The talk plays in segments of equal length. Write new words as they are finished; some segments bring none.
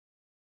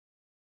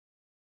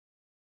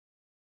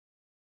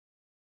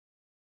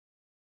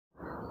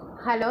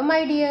Hello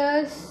my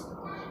dears,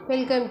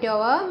 welcome to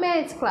our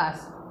maths class.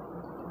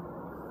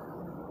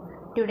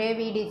 Today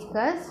we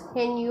discuss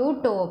a new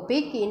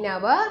topic in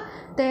our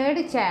third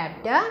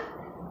chapter,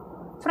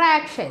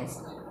 fractions.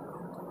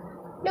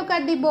 Look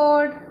at the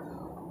board.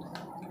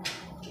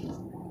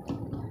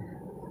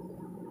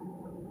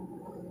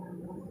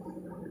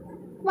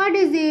 What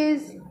is this?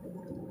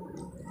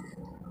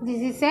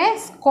 This is a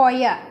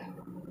square.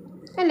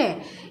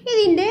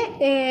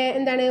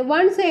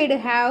 One side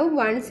have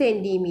 1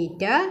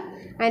 centimeter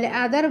and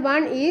other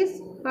one is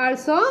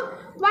also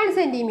 1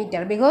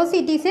 centimeter because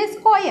it is a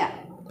square.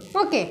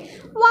 Okay,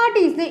 what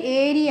is the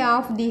area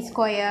of this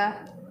square?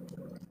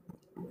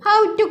 How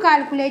to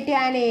calculate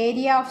an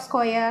area of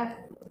square?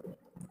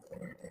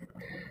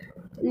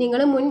 നിങ്ങൾ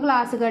മുൻ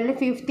ക്ലാസ്സുകളിൽ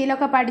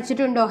 5th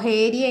പഠിച്ചിട്ടുണ്ടോ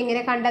area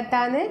എങ്ങനെ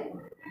കണ്ടെത്താന്ന്?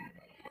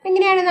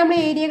 എങ്ങനെയാണ് നമ്മൾ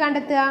area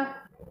കണ്ടെത്തുക?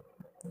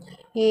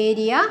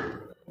 Area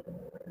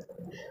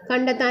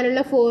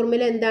കണ്ടെത്താനുള്ള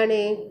formula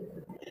എന്താണ്?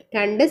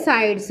 രണ്ട്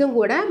സൈഡ്സും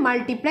കൂടെ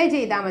മൾട്ടിപ്ലൈ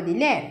ചെയ്താൽ മതി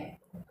അല്ലേ?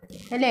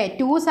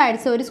 2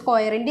 സൈഡ്സ് ഒരു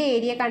സ്ക്വയറിൻ്റെ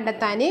ഏരിയ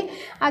കണ്ടെത്താൻ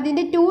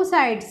അതിൻ്റെ 2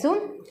 സൈഡ്സും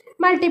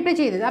മൾട്ടിപ്ലൈ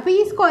ചെയ്തത്. അപ്പോൾ ഈ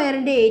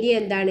സ്ക്വയറിൻ്റെ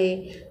ഏരിയ എന്താണ്?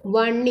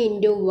 1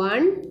 ×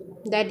 1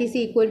 ദാറ്റ് ഈസ്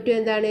ഈക്വൽ ടു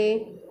എന്താണ്?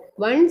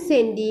 1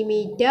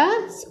 സെൻറ്റിമീറ്റർ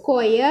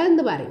സ്ക്വയർ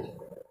എന്ന് പറയും.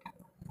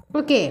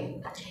 ഓക്കെ,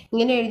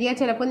 ഇങ്ങനെ എഴുതിയാൽ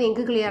ചിലപ്പോൾ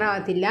നിങ്ങൾക്ക് ക്ലിയർ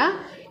ആവത്തില്ല.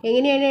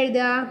 എങ്ങനെയാണ്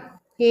എഴുതുക?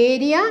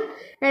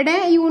 ഏരിയയുടെ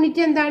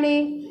യൂണിറ്റ് എന്താണ്?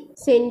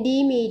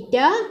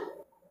 Centimetre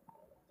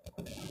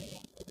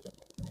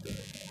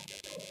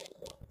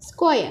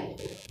square.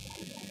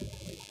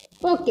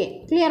 ഓക്കെ,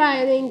 ക്ലിയർ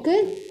ആയോ നിങ്ങൾക്ക്?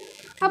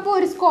 അപ്പോൾ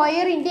ഒരു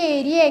സ്ക്വയറിൻ്റെ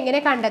ഏരിയ എങ്ങനെ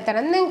കണ്ടെത്തണം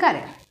എന്ന്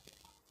നിങ്ങൾക്കറിയാം.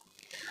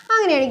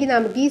 അങ്ങനെയാണെങ്കിൽ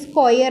നമുക്ക് ഈ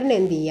സ്ക്വയറിന്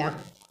എന്ത് ചെയ്യാം?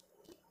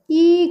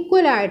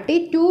 ഈക്വലായിട്ട്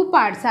 2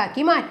 പാർട്സ്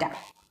ആക്കി മാറ്റാം.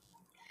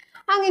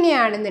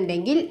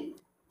 അങ്ങനെയാണെന്നുണ്ടെങ്കിൽ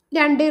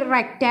 2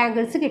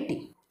 റെക്റ്റാങ്കിൾസ് കിട്ടി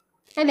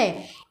അല്ലേ?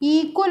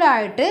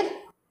 ഈക്വലായിട്ട്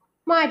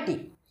മാറ്റി.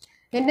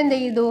 എന്നിട്ട് എന്ത്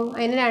ചെയ്തു?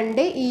 അതിന്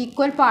 2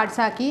 ഈക്വൽ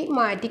പാർട്സ് ആക്കി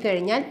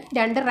മാറ്റിക്കഴിഞ്ഞാൽ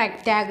 2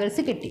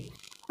 റെക്റ്റാങ്കിൾസ് കിട്ടി.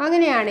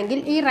 അങ്ങനെയാണെങ്കിൽ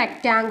ഈ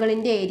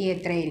റെക്റ്റാങ്കിളിൻ്റെ ഏരിയ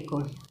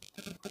എത്രയായിരിക്കും?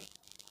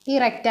 ഈ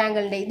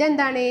റെക്റ്റാങ്കിളിൻ്റെ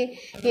ഇതെന്താണ്?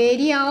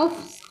 ഏരിയ ഓഫ്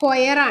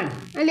സ്ക്വയർ ആണ്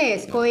അല്ലേ?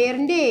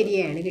 സ്ക്വയറിൻ്റെ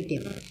ഏരിയയാണ്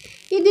കിട്ടിയത്.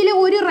 ഇതിൽ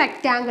ഒരു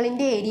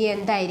റെക്റ്റാങ്കിളിൻ്റെ ഏരിയ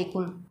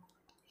എന്തായിരിക്കും?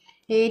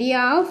 ഏരിയ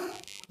ഓഫ്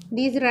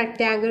ദീസ്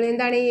റെക്റ്റാങ്കിൾ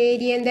എന്താണ്?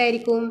 ഏരിയ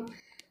എന്തായിരിക്കും?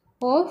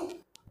 Of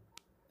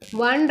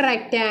 1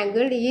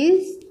 rectangle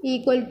is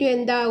equal to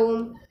എന്താവും?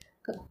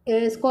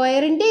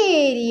 സ്ക്വയറിൻ്റെ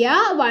ഏരിയ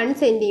 1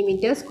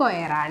 സെൻറ്റിമീറ്റർ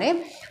സ്ക്വയർ ആണ്.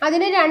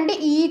 അതിനെ 2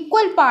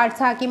 ഈക്വൽ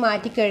പാർട്സ് ആക്കി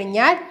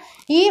മാറ്റിക്കഴിഞ്ഞാൽ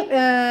ഈ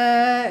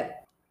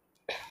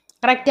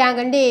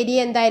റെക്റ്റാങ്കിളിൻ്റെ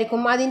ഏരിയ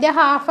എന്തായിരിക്കും? അതിൻ്റെ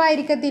ഹാഫ്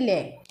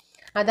ആയിരിക്കത്തില്ലേ?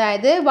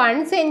 അതായത് 1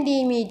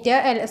 സെൻറ്റിമീറ്റർ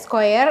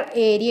സ്ക്വയർ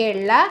ഏരിയ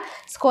ഉള്ള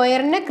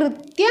സ്ക്വയറിനെ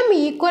കൃത്യം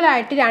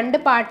ഈക്വലായിട്ട് 2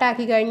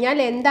 പാർട്ടാക്കി കഴിഞ്ഞാൽ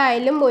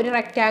എന്തായാലും ഒരു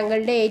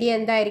റെക്റ്റാങ്കിളിൻ്റെ ഏരിയ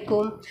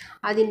എന്തായിരിക്കും?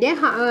 അതിൻ്റെ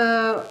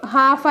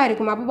ഹാഫ്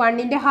ആയിരിക്കും. അപ്പോൾ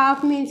 1ൻ്റെ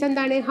ഹാഫ് മീൻസ്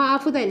എന്താണ്?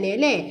 ഹാഫ് തന്നെ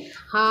അല്ലേ?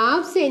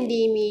 ഹാഫ്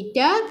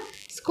സെൻറ്റിമീറ്റർ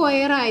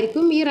സ്ക്വയർ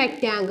ആയിരിക്കും ഈ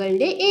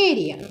റെക്റ്റാങ്കിളിൻ്റെ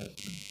ഏരിയ.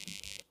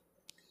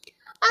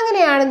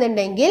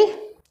 അങ്ങനെയാണെന്നുണ്ടെങ്കിൽ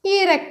ഈ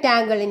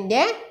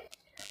റെക്റ്റാങ്കിളിൻ്റെ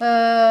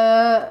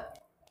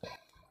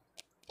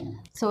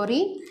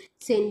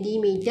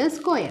സെൻറ്റിമീറ്റർ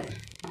സ്ക്വയർ.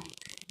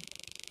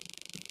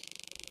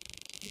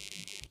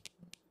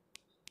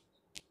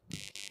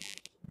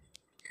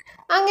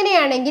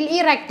 അങ്ങനെയാണെങ്കിൽ ഈ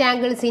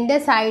റെക്റ്റാങ്കിൾസിൻ്റെ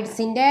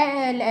സൈഡ്സിൻ്റെ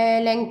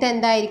ലെങ്ത്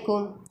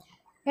എന്തായിരിക്കും?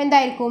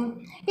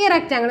 ഈ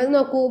റെക്റ്റാങ്കിൾ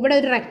നോക്കൂ, ഇവിടെ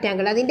ഒരു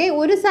റെക്റ്റാങ്കിൾ, അതിൻ്റെ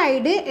ഒരു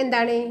സൈഡ്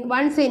എന്താണ്?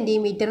 1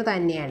 സെൻറ്റിമീറ്റർ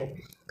തന്നെയാണ്.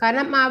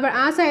 കാരണം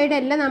ആ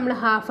സൈഡല്ല നമ്മൾ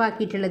ഹാഫ്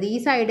ആക്കിയിട്ടുള്ളത്, ഈ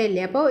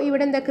സൈഡല്ലേ. അപ്പോൾ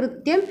ഇവിടെ എന്താ?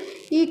 കൃത്യം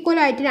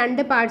ഈക്വലായിട്ട്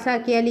 2 പാർട്സ്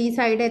ആക്കിയാൽ ഈ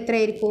സൈഡ്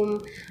എത്രയായിരിക്കും?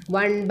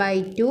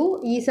 1/2.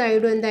 ഈ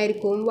സൈഡും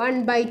എന്തായിരിക്കും?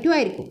 1/2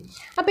 ആയിരിക്കും.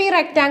 അപ്പോൾ ഈ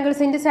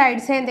റെക്റ്റാങ്കിൾസിൻ്റെ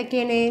സൈഡ്സ്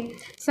എന്തൊക്കെയാണ്?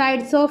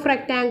 സൈഡ്സ് ഓഫ്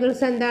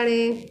റെക്റ്റാങ്കിൾസ് എന്താണ്?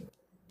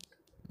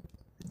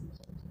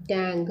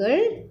 റെക്റ്റാങ്കിൾ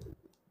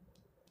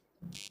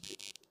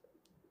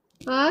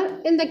ആർ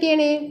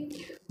എന്തൊക്കെയാണ്?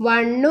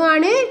 1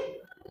 ആണ്,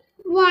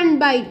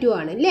 1/2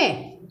 ആണ് അല്ലേ?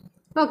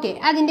 ഓക്കെ,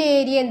 അതിൻ്റെ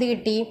ഏരിയ എന്ത്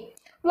കിട്ടി?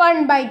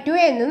 1/2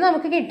 എന്ന്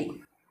നമുക്ക് കിട്ടി.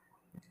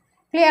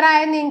 ക്ലിയർ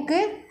ആയോ നിങ്ങൾക്ക്?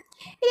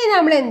 ഇനി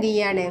നമ്മൾ എന്ത്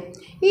ചെയ്യാണ്?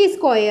 ഈ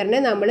സ്ക്വയറിനെ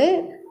നമ്മൾ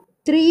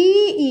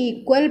 3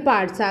 ഈക്വൽ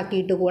പാർട്സ്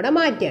ആക്കിയിട്ട് കൂടെ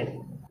മാറ്റുകയാണ്.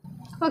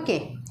 ഓക്കെ,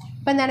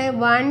 ഇപ്പം എന്താണ്?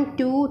 1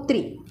 2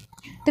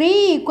 3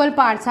 ഈക്വൽ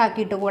പാർട്സ്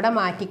ആക്കിയിട്ട് കൂടെ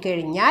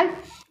മാറ്റിക്കഴിഞ്ഞാൽ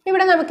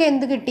ഇവിടെ നമുക്ക്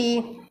എന്ത് കിട്ടി?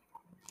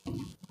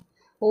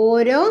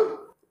 ഓരോ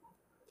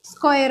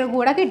സ്ക്വയർ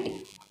കൂടെ കിട്ടി.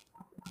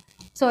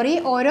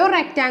 ഓരോ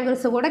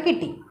റെക്റ്റാങ്കിൾസ് കൂടെ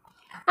കിട്ടി.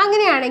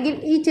 അങ്ങനെയാണെങ്കിൽ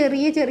ഈ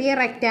ചെറിയ ചെറിയ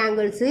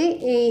റെക്റ്റാങ്കിൾസ്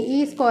ഈ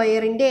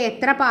സ്ക്വയറിൻ്റെ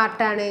എത്ര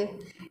പാർട്ടാണ്?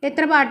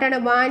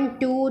 1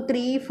 2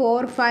 3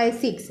 4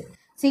 5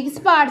 6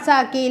 പാർട്സ്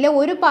ആക്കിയതിൽ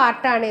ഒരു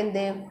പാർട്ടാണ്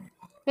എന്ത്?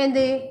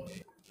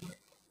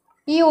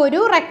 ഈ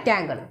ഒരു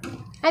റെക്റ്റാങ്കിൾ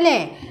അല്ലേ?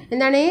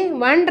 എന്താണ്?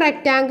 1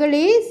 rectangle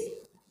is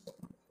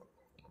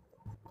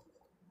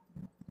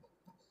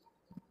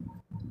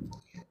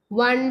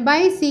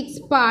 1/6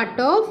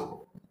 part of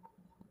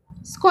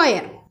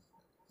square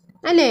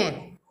അല്ലേ?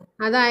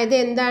 അതായത്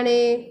എന്താണ്?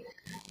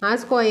 ആ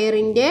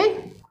സ്ക്വയറിൻ്റെ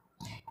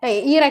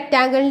ഈ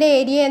റെക്റ്റാങ്കിളിൻ്റെ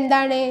ഏരിയ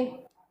എന്താണ്?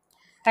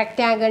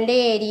 റെക്റ്റാങ്കിളിൻ്റെ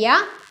ഏരിയ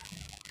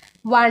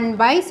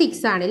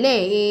 1/6 ആണ് അല്ലേ.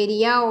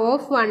 ഏരിയ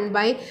ഓഫ്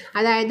 1/,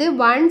 അതായത്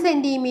 1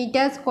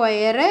 സെൻറ്റിമീറ്റർ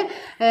സ്ക്വയർ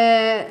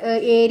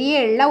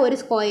ഏരിയ ഉള്ള ഒരു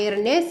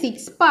സ്ക്വയറിനെ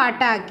 6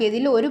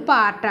 പാർട്ടാക്കിയതിൽ ഒരു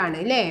പാർട്ടാണ്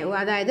അല്ലേ.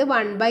 അതായത്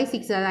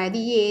 1/6, അതായത്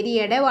ഈ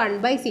ഏരിയയുടെ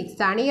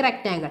 1/6 ആണ് ഈ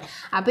റെക്റ്റാങ്കിൾ.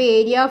 അപ്പോൾ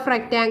ഏരിയ ഓഫ്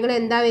റെക്റ്റാങ്കിൾ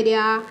എന്താ വരിക?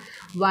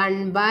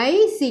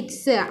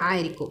 1/6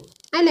 ആയിരിക്കും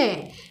അല്ലേ.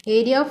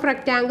 Area of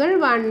rectangle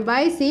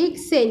 1/6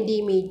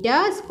 centimetre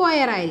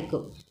square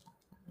ആയിരിക്കും.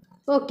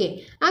 ഓക്കെ,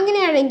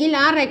 അങ്ങനെയാണെങ്കിൽ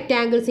ആ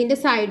റെക്റ്റാങ്കിൾസിൻ്റെ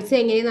സൈഡ്സ്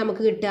എങ്ങനെ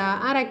നമുക്ക് കിട്ടുക?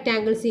 ആ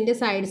റെക്റ്റാങ്കിൾസിൻ്റെ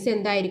സൈഡ്സ്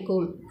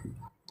എന്തായിരിക്കും?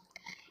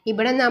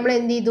 ഇവിടെ നമ്മൾ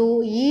എന്ത് ചെയ്തു?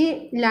 ഈ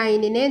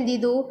ലൈനിനെ എന്ത്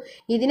ചെയ്തു?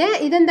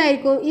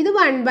 ഇതെന്തായിരിക്കും? ഇത്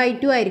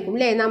 1/2 ആയിരിക്കും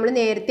അല്ലേ. നമ്മൾ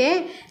നേരത്തെ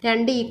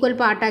 2 ഈക്വൽ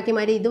പാർട്ടാക്കി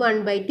മാറ്റി. ഇത്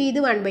 1/2, ഇത്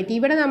 1/2.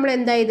 ഇവിടെ നമ്മൾ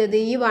എന്താ ചെയ്തത്?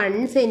 ഈ 1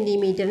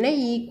 സെൻറ്റിമീറ്ററിനെ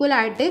ഈക്വൽ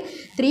ആയിട്ട്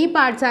 3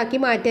 പാർട്സ് ആക്കി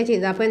മാറ്റുക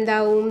ചെയ്തത്. അപ്പോൾ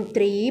എന്താവും?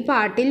 3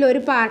 പാർട്ടിൽ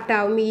ഒരു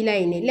പാർട്ടാവും ഈ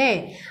ലൈൻ അല്ലേ.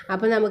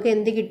 അപ്പോൾ നമുക്ക്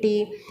എന്ത് കിട്ടി?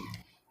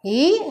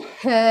 ഈ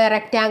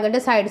റെക്റ്റാങ്കിളിൻ്റെ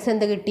സൈഡ്സ്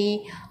എന്ത് കിട്ടി?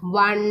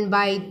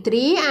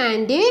 1/3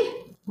 ആൻഡ്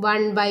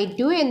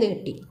 1/2 എന്ന്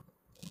കിട്ടി.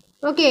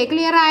 ഓക്കെ,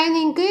 ക്ലിയർ ആയ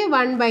നിങ്ങൾക്ക്?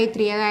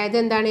 1/3, അതായത്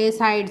എന്താണ്?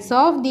 സൈഡ്സ്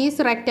ഓഫ്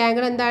ദീസ്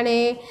റെക്റ്റാങ്കിൾ എന്താണ്?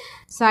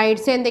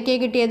 സൈഡ്സ്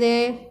എന്തൊക്കെയാണ് കിട്ടിയത്?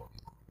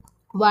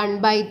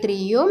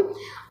 1/3ഉം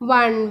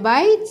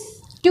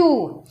 1/2.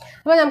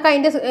 അപ്പോൾ നമുക്ക്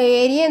അതിൻ്റെ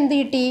ഏരിയ എന്ത്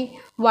കിട്ടി?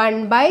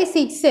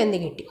 1/6 എന്ന്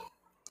കിട്ടി.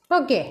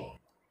 ഓക്കെ,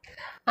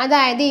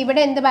 അതായത്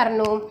ഇവിടെ എന്ത്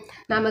പറഞ്ഞു?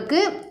 നമുക്ക്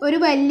ഒരു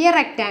വലിയ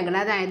റെക്റ്റാങ്കിൾ,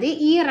 അതായത്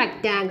ഈ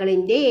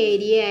റെക്റ്റാങ്കിളിൻ്റെ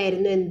ഏരിയ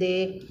ആയിരുന്നു എന്ത്?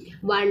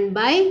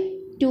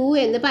 1/2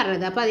 എന്ന്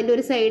പറഞ്ഞത്. അപ്പോൾ അതിൻ്റെ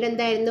ഒരു സൈഡ്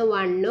എന്തായിരുന്നു?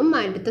 1ഉം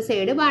അടുത്ത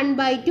സൈഡ്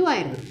 1/2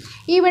 ആയിരുന്നു.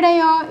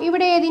 ഇവിടെയോ?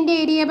 ഇവിടെ ഏതിൻ്റെ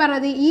ഏരിയ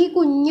പറഞ്ഞത്? ഈ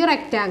കുഞ്ഞു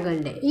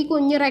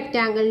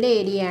റെക്റ്റാങ്കിളിൻ്റെ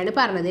ഏരിയയാണ്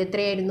പറഞ്ഞത്.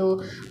 എത്രയായിരുന്നു?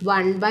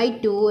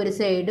 1/2 ഒരു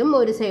സൈഡും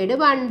ഒരു സൈഡ്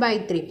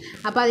 1/3.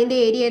 അപ്പോൾ അതിൻ്റെ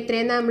ഏരിയ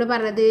എത്രയെന്നാണ് നമ്മൾ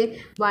പറഞ്ഞത്?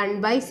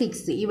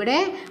 1/6. ഇവിടെ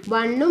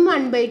 1ഉം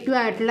 1/2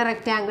 ആയിട്ടുള്ള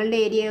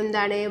റെക്റ്റാങ്കിളിൻ്റെ ഏരിയ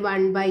എന്താണ്?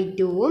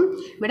 1/2ഉം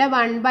ഇവിടെ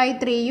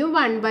 1/3ഉം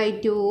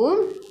 1/2ഉം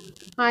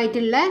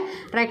ആയിട്ടുള്ള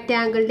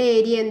റെക്റ്റാങ്കിളിൻ്റെ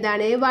ഏരിയ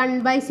എന്താണ്?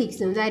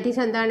 1/6. ദാറ്റ്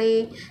ഈസ് എന്താണ്?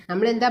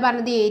 നമ്മൾ എന്താ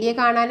പറഞ്ഞത്? ഏരിയ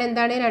കാണാൻ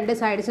എന്താണ്? 2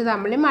 സൈഡ്സ്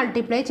തമ്മിൽ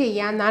മൾട്ടിപ്ലൈ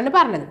ചെയ്യാമെന്നാണ്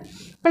പറഞ്ഞത്.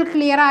 ഇപ്പോൾ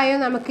ക്ലിയർ ആയോ?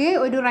 നമുക്ക്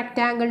ഒരു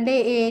റെക്റ്റാങ്കിളിൻ്റെ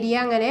ഏരിയ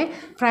അങ്ങനെ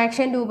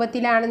ഫ്രാക്ഷൻ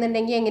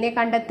രൂപത്തിലാണെന്നുണ്ടെങ്കിൽ എങ്ങനെ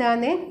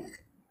കണ്ടെത്താമെന്ന്?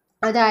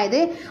 അതായത്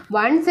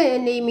 1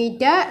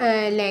 സെൻറ്റിമീറ്റർ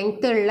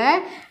ലെങ്ത് ഉള്ള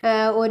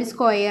ഒരു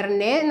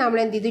സ്ക്വയറിനെ നമ്മൾ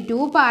എന്ത് ചെയ്തു?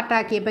 2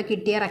 പാർട്ടാക്കിയപ്പോൾ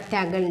കിട്ടിയ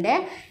റെക്റ്റാങ്കിളിൻ്റെ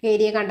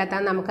ഏരിയ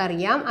കണ്ടെത്താൻ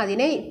നമുക്കറിയാം.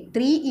 അതിനെ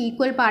 3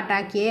 ഈക്വൽ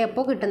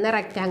പാർട്ടാക്കിയപ്പോൾ കിട്ടുന്ന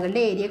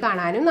റെക്റ്റാങ്കിളിൻ്റെ ഏരിയ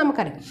കാണാനും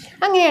നമുക്കറിയാം.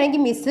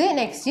 അങ്ങനെയാണെങ്കിൽ മിസ്സ്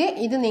നെക്സ്റ്റ്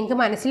ഇത് നിങ്ങൾക്ക്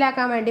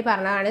മനസ്സിലാക്കാൻ വേണ്ടി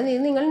പറഞ്ഞതാണ്.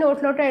 ഇത് നിങ്ങൾ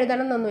നോട്ടിലോട്ട്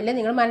എഴുതണമെന്നൊന്നുമില്ല,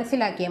 നിങ്ങൾ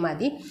മനസ്സിലാക്കിയാൽ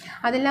മതി.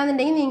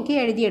 അതല്ലാന്നുണ്ടെങ്കിൽ നിങ്ങൾക്ക്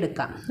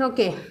എഴുതിയെടുക്കാം.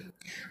 ഓക്കെ,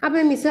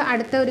 അപ്പോൾ മിസ്സ്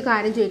അടുത്ത ഒരു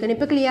കാര്യം ചോദിക്കണം.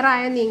 ഇപ്പോൾ ക്ലിയർ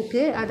ആയ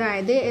നിങ്ങൾക്ക്?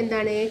 അതായത്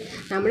എന്താണ്?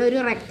 നമ്മളൊരു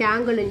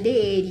റെക്റ്റാങ്കിളിൻ്റെ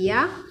ഏരിയ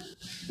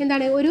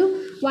എന്താണ്? ഒരു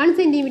 1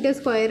 സെൻറ്റിമീറ്റർ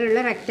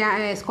സ്ക്വയറുള്ള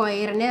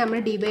സ്ക്വയറിനെ നമ്മൾ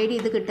ഡിവൈഡ്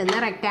ചെയ്ത് കിട്ടുന്ന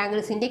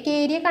റെക്റ്റാങ്കിൾസിൻ്റെ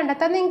ഏരിയ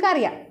കണ്ടെത്താൻ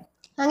നിങ്ങൾക്കറിയാം.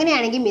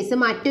 അങ്ങനെയാണെങ്കിൽ മിസ്സ്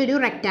മറ്റൊരു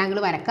റെക്റ്റാങ്കിൾ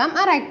വരക്കാം.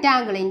 ആ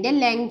റെക്റ്റാങ്കിളിൻ്റെ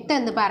ലെങ്ത്ത്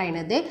എന്ന്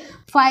പറയുന്നത്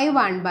 5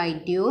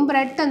 1/2ഉം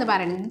ബ്രെഡ്ത്ത് എന്ന്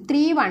പറയുന്നത്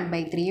 3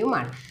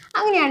 1/3ഉമാണ്.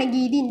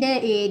 അങ്ങനെയാണെങ്കിൽ ഇതിൻ്റെ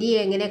ഏരിയ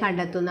എങ്ങനെ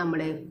കണ്ടെത്തും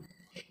നമ്മൾ?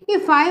 ഈ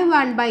 5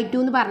 1/2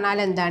 എന്ന് പറഞ്ഞാൽ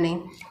എന്താണ്?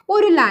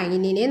 ഒരു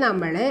ലൈനിനെ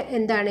നമ്മൾ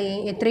എന്താണ്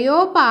എത്രയോ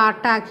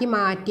പാർട്ടാക്കി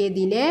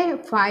മാറ്റിയതിലെ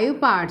 5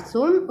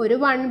 പാർട്സും ഒരു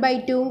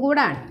 1/2ഉം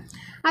കൂടാണ്.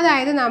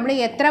 അതായത് നമ്മൾ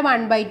എത്ര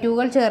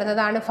 1/2കൾ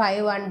ചേർന്നതാണ്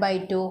 5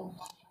 1/2?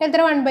 എത്ര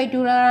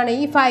 1/2കളാണ്?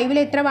 ഈ 5ൽ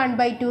എത്ര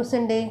 1/2s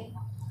ഉണ്ട്?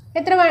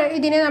 എത്ര?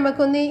 ഇതിനെ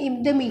നമുക്കൊന്ന്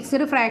ഇത്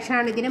മിക്സ്ഡ് ഫ്രാക്ഷൻ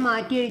ആണ്, ഇതിനെ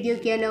മാറ്റി എഴുതി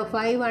നോക്കിയാലോ.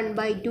 5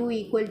 1/2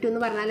 ഈക്വൽ ടു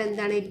എന്ന് പറഞ്ഞാൽ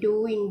എന്താണ്? 2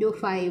 ×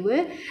 5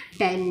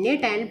 10,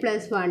 10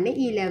 + 1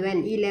 11,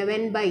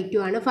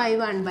 11/2 ആണ് 5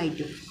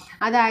 1/2.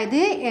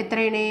 അതായത്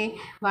എത്രയാണ്?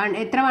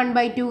 എത്ര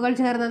 1/2കൾ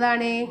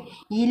ചേർന്നതാണ്?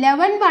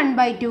 11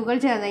 1/2കൾ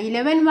ചേർന്നത്.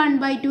 11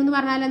 1/2 എന്ന്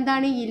പറഞ്ഞാൽ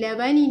എന്താണ്?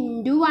 11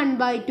 ×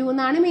 1/2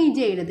 എന്നാണ് മീൻ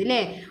ചെയ്യുന്നത്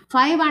അല്ലേ.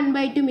 5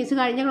 1/2 മിസ്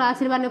കഴിഞ്ഞ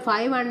ക്ലാസ്സിൽ പറഞ്ഞു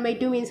 5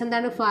 1/2 മീൻസ്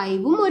എന്താണ്?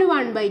 5ഉം ഒരു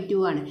 1/2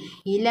 ആണ്.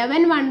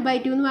 11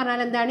 1/2 എന്ന്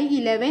പറഞ്ഞാൽ എന്താണ്?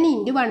 11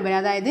 × 1/2,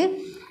 അതായത്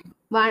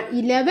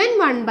 11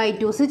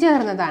 1/2s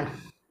ചേർന്നതാണ്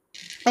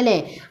അല്ലേ.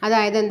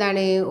 അതായത്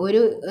എന്താണ്?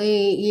 ഒരു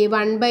ഈ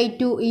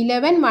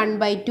 11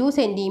 1/2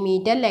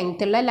 സെൻറ്റിമീറ്റർ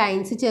ലെങ്ത്തുള്ള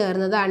ലൈൻസ്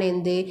ചേർന്നതാണ്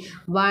എന്ത്?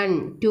 1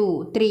 2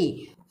 3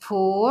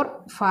 4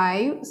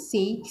 5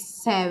 6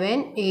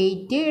 7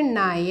 8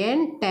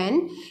 9 10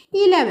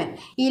 11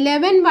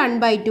 11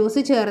 1/2s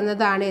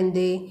ചേർന്നതാണ്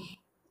എന്ത്?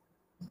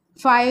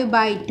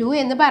 5/2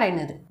 എന്ന്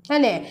പറയുന്നത്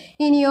അല്ലേ.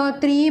 ഇനിയോ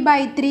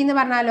 3/3 എന്ന്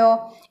പറഞ്ഞാലോ?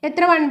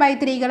 എത്ര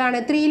 1/3കളാണ്?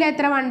 3ൽ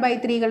എത്ര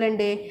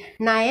 1/3കളുണ്ട്?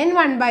 9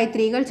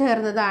 1/3കൾ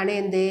ചേർന്നതാണ്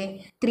എന്ത്?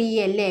 3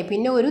 അല്ലേ.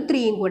 പിന്നെ ഒരു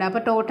 3യും കൂടെ.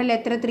 അപ്പോൾ ടോട്ടൽ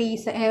എത്ര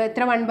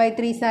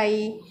 1/3s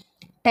ആയി?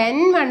 10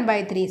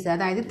 1/3s.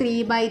 അതായത്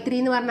 3/3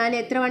 എന്ന് പറഞ്ഞാൽ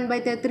എത്ര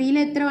 1/3? 3ൽ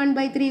എത്ര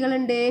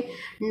 1/3കളുണ്ട്?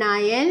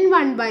 9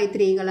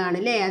 1/3കളാണ്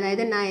അല്ലേ.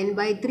 അതായത്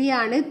 9/3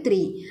 ആണ്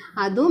 3.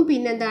 അതും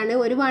പിന്നെന്താണ്?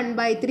 ഒരു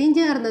 1/3യും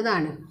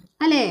ചേർന്നതാണ്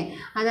അല്ലേ.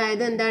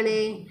 അതായത് എന്താണ്?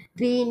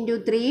 3 ×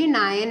 3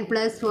 9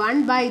 +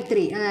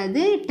 1/3,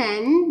 അതായത്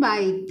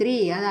 10/3.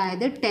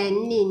 അതായത് 10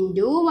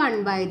 ×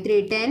 1/3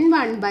 10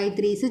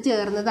 1/3s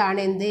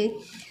ചേർന്നതാണ് എന്ത്?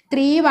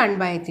 3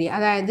 1/3.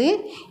 അതായത്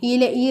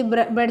ഈ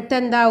ബ്രെഡ്ത്ത്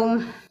എന്താവും?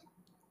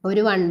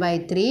 ഒരു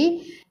 1/3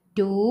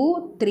 2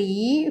 3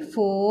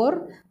 4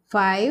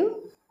 5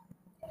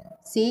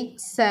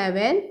 6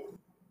 7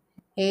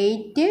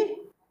 8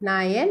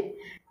 9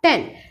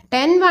 10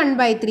 10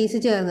 1/3s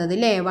ചേർന്നത്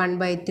അല്ലേ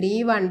 1/3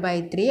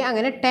 1/3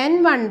 അങ്ങനെ 10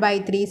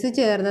 1/3s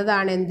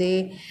ചേർന്നതാണ് എന്ത്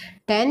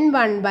 10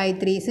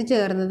 1/3s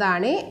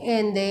ചേർന്നതാണ്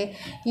എന്ത്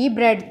ഈ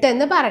ബ്രെഡ്ത്ത്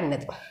എന്ന്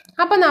പറയുന്നത്.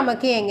 അപ്പോൾ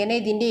നമുക്ക് എങ്ങനെ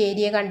ഇതിൻ്റെ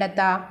ഏരിയ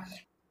കണ്ടെത്താം?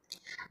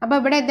 അപ്പോൾ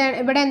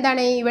ഇവിടെ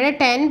എന്താണ് ഇവിടെ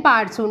 10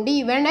 പാർട്സ് ഉണ്ട്,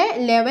 ഇവിടെ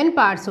 11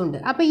 പാർട്സ് ഉണ്ട്.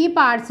 അപ്പോൾ ഈ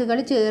പാർട്സുകൾ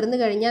ചേർന്ന്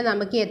കഴിഞ്ഞാൽ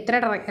നമുക്ക് എത്ര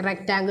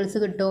റെക്റ്റാങ്കിൾസ്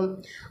കിട്ടും?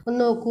 ഒന്ന്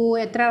നോക്കൂ,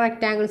 എത്ര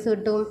റെക്റ്റാങ്കിൾസ്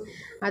കിട്ടും?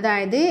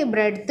 അതായത്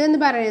ബ്രെഡ്ത്ത് എന്ന്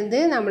പറയുന്നത്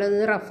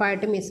നമ്മളൊന്ന്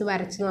റഫായിട്ട് മിസ്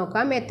വരച്ച്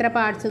നോക്കാം. എത്ര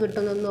പാർട്സ്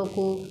കിട്ടുമെന്നൊന്ന്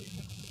നോക്കൂ.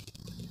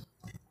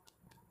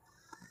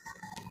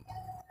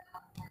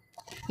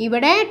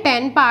 ഇവിടെ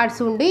 10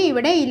 പാർട്സ് ഉണ്ട്,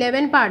 ഇവിടെ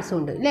 11 പാർട്സ്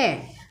ഉണ്ട് അല്ലേ?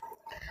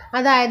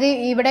 അതായത്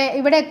ഇവിടെ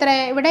എത്ര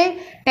ഇവിടെ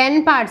 10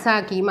 പാർട്സ്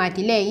ആക്കി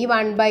മാറ്റില്ലേ? ഈ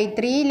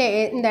 1/3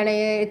 എന്താണ്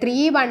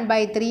 3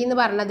 1/3 എന്ന്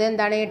പറഞ്ഞത്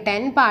എന്താണ്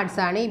 10 പാർട്സ്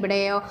ആണ്.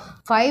 ഇവിടെയോ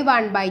 5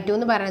 1/2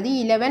 എന്ന് പറഞ്ഞത്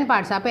 11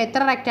 പാർട്സ്. അപ്പോൾ എത്ര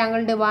റെക്റ്റാങ്കിൾ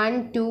ഉണ്ട്? 1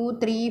 2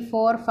 3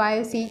 4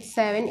 5 6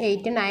 7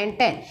 8 9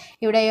 10.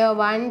 ഇവിടെയോ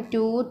 1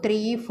 2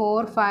 3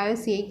 4 5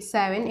 6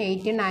 7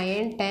 8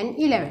 9 10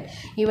 11.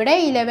 ഇവിടെ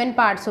 11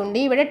 പാർട്സ് ഉണ്ട്,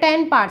 ഇവിടെ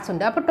 10 പാർട്സ്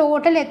ഉണ്ട്. അപ്പോൾ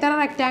ടോട്ടൽ എത്ര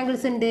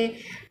റെക്റ്റാങ്കിൾസ് ഉണ്ട്?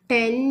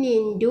 10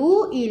 ×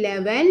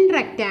 11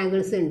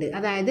 റെക്റ്റാങ്കിൾസ് ഉണ്ട്.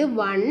 അതായത്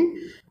 1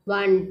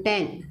 1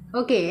 10.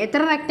 ഓക്കെ,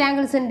 എത്ര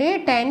റെക്റ്റാങ്കിൾസ് ഉണ്ട്?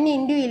 10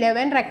 ×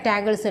 11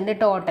 റെക്റ്റാങ്കിൾസ് ഉണ്ട്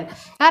ടോട്ടൽ.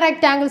 ആ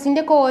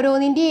റെക്റ്റാങ്കിൾസിൻ്റെ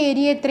ഓരോന്നിൻ്റെ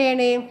ഏരിയ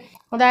എത്രയാണ്?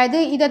 അതായത്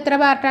ഇത് എത്ര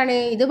പാർട്ടാണ്?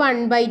 ഇത്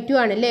 1/2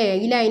 ആണ് അല്ലേ?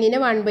 ഈ ലൈനിനെ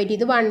 1/2,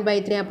 ഇത്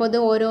 1/3. അപ്പോൾ ഇത്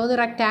ഓരോ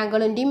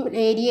റെക്റ്റാങ്കിളിൻ്റെയും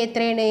ഏരിയ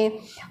എത്രയാണ്?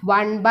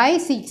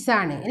 1/6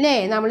 ആണ് അല്ലേ?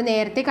 നമ്മൾ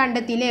നേരത്തെ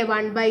കണ്ടെത്തിയില്ലേ?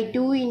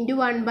 1/2 ×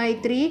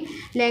 1/3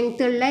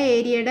 ലെങ്ത് ഉള്ള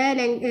ഏരിയയുടെ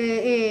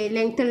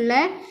ലെങ്ത് ഉള്ള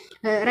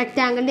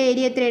റെക്റ്റാങ്കിളിൻ്റെ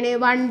ഏരിയ എത്രയാണ്?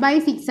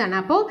 1/6 ആണ്.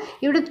 അപ്പോൾ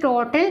ഇവിടെ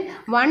ടോട്ടൽ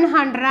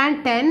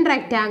 110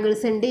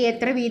 റെക്റ്റാങ്കിൾസ് ഉണ്ട്.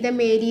 എത്ര വീതം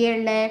ഏരിയ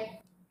ഉള്ളത്?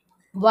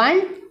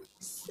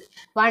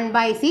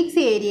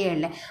 1/6 ഏരിയ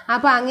ഉള്ളത്.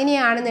 അപ്പോൾ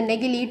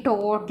അങ്ങനെയാണെന്നുണ്ടെങ്കിൽ ഈ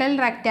ടോട്ടൽ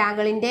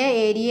റെക്റ്റാങ്കിളിൻ്റെ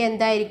ഏരിയ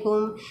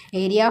എന്തായിരിക്കും?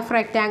 ഏരിയ ഓഫ്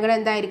റെക്റ്റാങ്കിൾ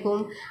എന്തായിരിക്കും?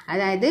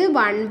 അതായത്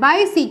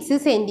 1/6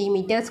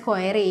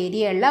 സെൻറ്റിമീറ്റർ²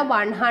 ഏരിയ ഉള്ള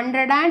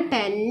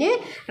 110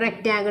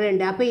 റെക്റ്റാങ്കിൾ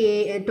ഉണ്ട്. അപ്പോൾ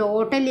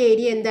ടോട്ടൽ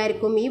ഏരിയ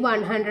എന്തായിരിക്കും? ഈ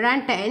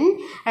 110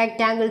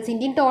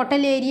 റെക്റ്റാങ്കിൾസിൻ്റെയും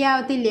ടോട്ടൽ ഏരിയ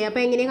ആവത്തില്ലേ?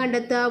 അപ്പോൾ എങ്ങനെ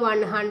കണ്ടെത്തുക?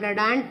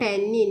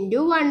 110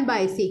 ×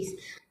 1/6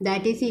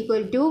 ദാറ്റ് ഈസ്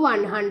ഈക്വൽ ടു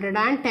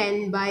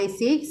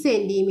 110/6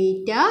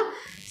 സെൻറ്റിമീറ്റർ².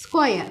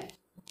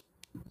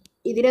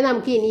 ഇതിനെ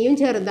നമുക്ക് ഇനിയും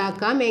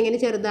ചെറുതാക്കാം. എങ്ങനെ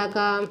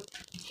ചെറുതാക്കാം?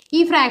 ഈ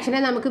ഫ്രാക്ഷനെ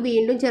നമുക്ക്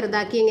വീണ്ടും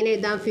ചെറുതാക്കി എങ്ങനെ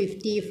എഴുതാം?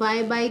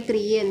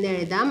 55/3 എന്ന്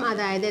എഴുതാം.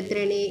 അതായത്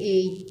എത്രയാണ്?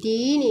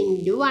 18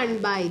 ×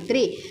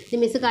 1/3. ഇത്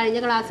മിസ് കഴിഞ്ഞ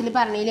ക്ലാസ്സിൽ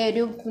പറഞ്ഞില്ലേ,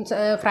 ഒരു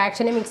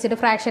ഫ്രാക്ഷനെ മിക്സ്ഡ്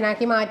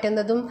ഫ്രാക്ഷനാക്കി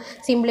മാറ്റുന്നതും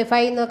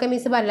സിംപ്ലിഫൈ എന്നൊക്കെ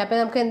മിസ് പറഞ്ഞില്ല. അപ്പോൾ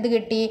നമുക്ക് എന്ത്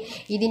കിട്ടി?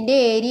 ഇതിൻ്റെ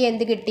ഏരിയ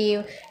എന്ത് കിട്ടി?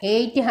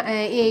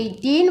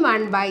 18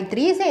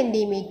 1/3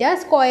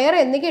 സെൻറ്റിമീറ്റർ²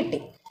 എന്ന് കിട്ടി.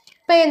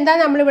 അപ്പോൾ എന്താ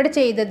നമ്മളിവിടെ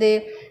ചെയ്തത്?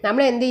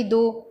 നമ്മൾ എന്ത്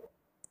ചെയ്തു?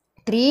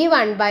 3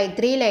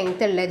 1/3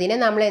 ലെങ്ത് ഉള്ളതിനെ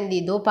നമ്മൾ എന്ത്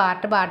ചെയ്തു?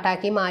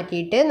 പാർട്ടാക്കി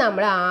മാറ്റിയിട്ട്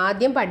നമ്മൾ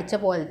ആദ്യം പഠിച്ച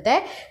പോലത്തെ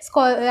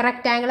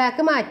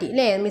റെക്റ്റാങ്കിളാക്കി മാറ്റി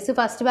അല്ലേ? മിസ്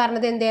ഫസ്റ്റ്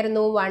പറഞ്ഞത്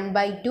എന്തായിരുന്നു?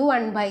 1/2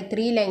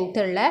 1/3 ലെങ്ത്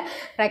ഉള്ള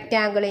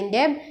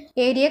റെക്റ്റാങ്കിളിൻ്റെ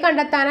ഏരിയ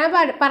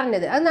കണ്ടെത്താനാണ്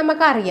പറഞ്ഞത്. അത്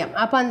നമുക്കറിയാം.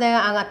 അപ്പോൾ എന്താ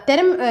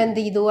അത്തരം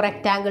എന്ത് ചെയ്തു?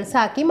 റെക്റ്റാങ്കിൾസ്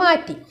ആക്കി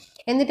മാറ്റി.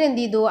 എന്നിട്ട്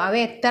എന്ത് ചെയ്തു? അവ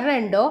എത്ര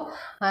ഉണ്ടോ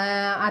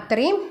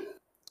അത്രയും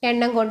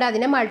എണ്ണം കൊണ്ട്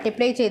അതിനെ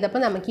മൾട്ടിപ്ലൈ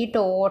ചെയ്തപ്പോൾ നമുക്ക് ഈ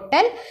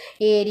ടോട്ടൽ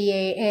ഏരിയ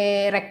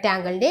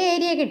റെക്റ്റാങ്കിളിൻ്റെ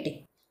ഏരിയ കിട്ടി.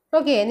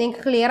 ഓക്കെ,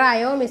 നിങ്ങൾക്ക് ക്ലിയർ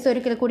ആയോ? മിസ്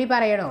ഒരിക്കൽ കൂടി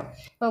പറയണോ?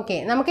 ഓക്കെ,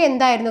 നമുക്ക്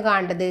എന്തായിരുന്നു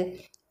കാണേണ്ടത്?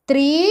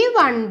 5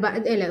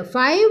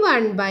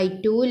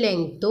 1/2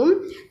 ലെങ്ത്തും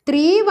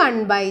 3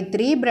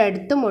 1/3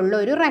 ബ്രെഡ്ത്തുമുള്ള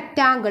ഒരു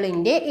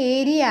റെക്റ്റാങ്കിളിൻ്റെ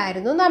ഏരിയ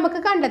ആയിരുന്നു നമുക്ക്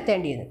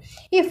കണ്ടെത്തേണ്ടത്.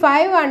 ഈ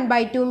 5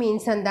 1/2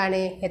 മീൻസ്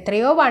എന്താണ്?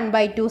 എത്രയോ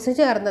 1/2s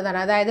ചേർന്നതാണ്.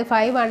 അതായത്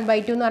 5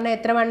 1/2 എന്ന് പറഞ്ഞാൽ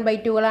എത്ര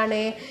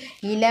 1/2കളാണ്?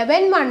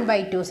 11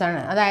 1/2s ആണ്.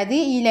 അതായത്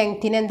ഈ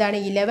ലെങ്ത്തിന് എന്താണ്?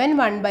 11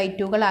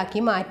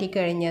 1/2കളാക്കി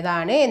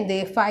മാറ്റിക്കഴിഞ്ഞതാണ് എന്ത്?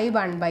 5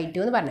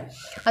 1/2 എന്ന് പറഞ്ഞത്.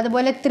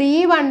 അതുപോലെ 3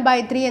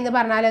 1/3 എന്ന്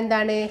പറഞ്ഞാൽ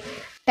എന്താണ്?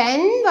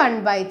 10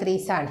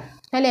 1/3s ആണ്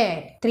അല്ലേ?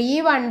 3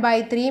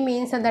 1/3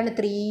 മീൻസ് എന്താണ്?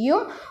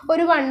 3യും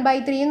ഒരു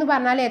 1/3 എന്ന്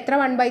പറഞ്ഞാൽ എത്ര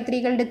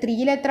 1/3കളുണ്ട്?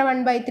 3യിൽ എത്ര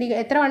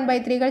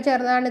 1/3കൾ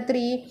ചേർന്നതാണ്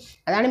 3?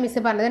 അതാണ്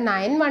മിസ് പറഞ്ഞത്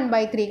 9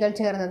 1/3കൾ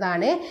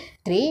ചേർന്നതാണ്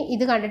 3.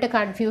 ഇത് കണ്ടിട്ട്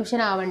കൺഫ്യൂഷൻ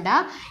ആവണ്ട.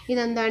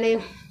 ഇതെന്താണ്?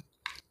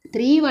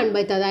 3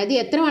 1/3, അതായത്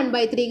എത്ര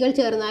 1/3കൾ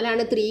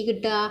ചേർന്നാലാണ് 3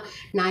 കിട്ടുക?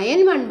 9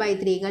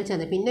 1/3കൾ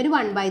ചേർന്ന് പിന്നെ ഒരു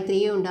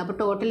 1/3 ഉണ്ട്. അപ്പോൾ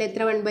ടോട്ടൽ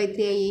എത്ര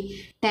 1/3 ആയി?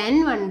 10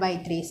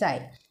 1/3s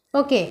ആയി.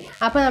 ഓക്കെ,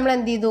 അപ്പോൾ നമ്മൾ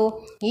എന്ത് ചെയ്തു?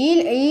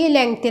 ഈ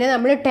ലെങ്ത്തിനെ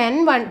നമ്മൾ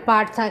 10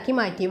 പാർട്സ് ആക്കി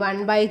മാറ്റി.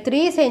 1/3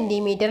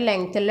 സെൻറ്റിമീറ്റർ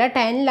ലെങ്ത്തുള്ള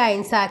 10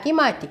 ലൈൻസ് ആക്കി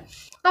മാറ്റി.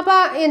 അപ്പോൾ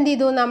എന്ത്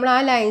ചെയ്തു? നമ്മൾ ആ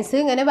ലൈൻസ്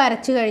ഇങ്ങനെ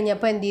വരച്ച്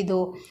കഴിഞ്ഞപ്പോൾ എന്ത് ചെയ്തു?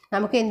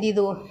 നമുക്ക് എന്ത്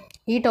ചെയ്തു?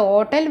 ഈ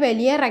ടോട്ടൽ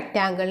വലിയ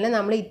റെക്റ്റാങ്കിളിന്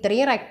നമ്മൾ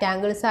ഇത്രയും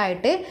റെക്റ്റാങ്കിൾസ്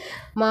ആയിട്ട്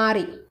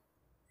മാറി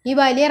ഈ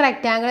വലിയ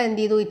റെക്റ്റാങ്കിൾ എന്ത്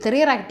ചെയ്തു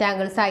ഇത്രയും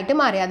റെക്റ്റാങ്കിൾസ് ആയിട്ട്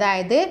മാറി.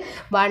 അതായത്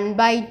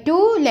 1/2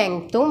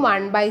 ലെങ്ത്തും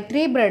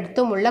 1/3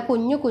 ബ്രെഡ്ത്തുമുള്ള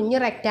കുഞ്ഞു കുഞ്ഞു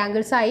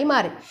റെക്റ്റാങ്കിൾസ് ആയി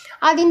മാറി.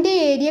 അതിൻ്റെ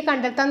ഏരിയ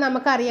കണ്ടെത്താൻ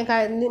നമുക്കറിയാം,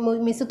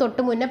 മിസ്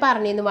തൊട്ട് മുന്നേ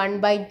പറഞ്ഞിരുന്നു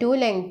 1/2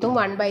 ലെങ്ത്തും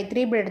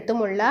 1/3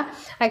 ബ്രെഡ്ത്തുമുള്ള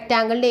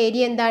റെക്റ്റാങ്കിളിൻ്റെ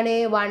ഏരിയ എന്താണ്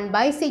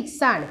 1/6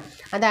 ആണ്.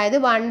 അതായത്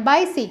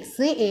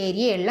 1/6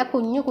 ഏരിയയുള്ള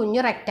കുഞ്ഞു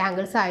കുഞ്ഞു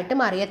റെക്റ്റാങ്കിൾസ് ആയിട്ട്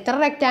മാറി. എത്ര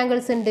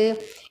റെക്റ്റാങ്കിൾസ് ഉണ്ട്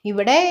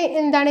ഇവിടെ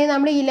എന്താണ്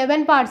നമ്മൾ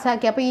 11 പാർട്സ്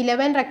ആക്കി. അപ്പോൾ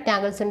 11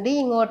 റെക്റ്റാങ്കിൾസ് ഉണ്ട്.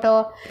 ഇങ്ങോട്ടോ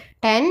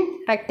 10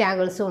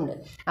 റെക്റ്റാങ്കിൾസും ഉണ്ട്.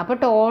 അപ്പോൾ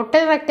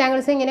ടോട്ടൽ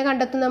റെക്റ്റാങ്കിൾസ് എങ്ങനെ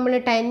കണ്ടെത്തും നമ്മൾ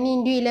 10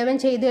 × 11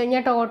 ചെയ്ത്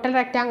കഴിഞ്ഞാൽ ടോട്ടൽ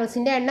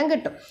റെക്റ്റാങ്കിൾസിൻ്റെ എണ്ണം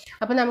കിട്ടും.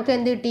 അപ്പോൾ നമുക്ക്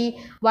എന്ത് കിട്ടി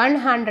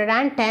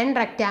 110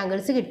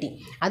 റെക്റ്റാങ്കിൾസ് കിട്ടി.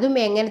 അതും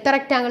എങ്ങനത്തെ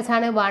റെക്റ്റാങ്കിൾസ്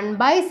ആണ്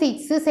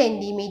 1/6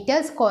 സെൻറ്റിമീറ്റർ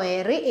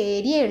സ്ക്വയർ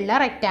ഏരിയ ഉള്ള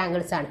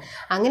റെക്റ്റാങ്കിൾസ് ആണ്.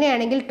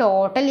 അങ്ങനെയാണെങ്കിൽ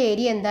ടോട്ടൽ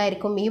ഏരിയ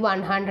എന്തായിരിക്കും ഈ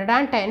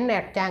 110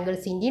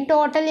 റെക്റ്റാങ്കിൾസിൻ്റെയും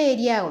ടോട്ടൽ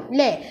ഏരിയ ആകും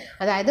അല്ലേ.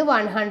 അതായത്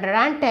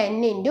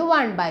 110 ×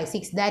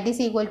 1/6 ദാറ്റ്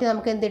ഈസ് ഈക്വൽ ടു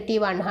നമുക്ക് എന്ത് കിട്ടി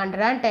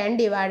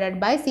 110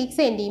 / 6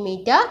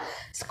 സെൻറ്റിമീറ്റർ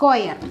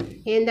സ്ക്വയർ.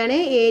 എന്താണ്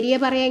ഏരിയ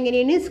പറയുക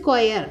എങ്ങനെയാണ്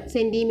സ്ക്വയർ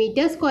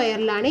സെൻറ്റിമീറ്റർ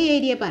സ്ക്വയറിലാണ്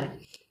ഏരിയ പറയുക.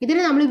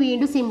 ഇതിന് നമ്മൾ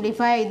വീണ്ടും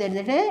സിംപ്ലിഫൈ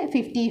ചെയ്തെടുത്തിട്ട്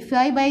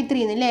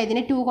 55/3 അല്ലേ.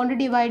 ഇതിനെ 2 കൊണ്ട്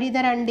ഡിവൈഡ്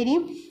ചെയ്ത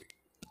രണ്ടിനെയും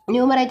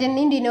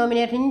ന്യൂമറേറ്ററിനെയും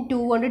ഡിനോമിനേറ്ററിനെയും 2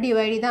 കൊണ്ട്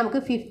ഡിവൈഡ് ചെയ്താൽ നമുക്ക്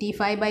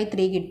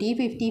 55/3 കിട്ടി.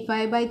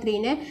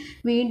 55/3നെ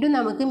വീണ്ടും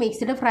നമുക്ക്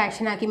മിക്സ്ഡ്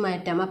ഫ്രാക്ഷൻ ആക്കി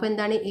മാറ്റാം. അപ്പോൾ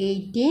എന്താണ്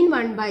 18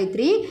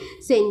 1/3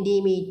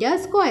 സെൻറ്റിമീറ്റർ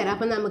സ്ക്വയർ.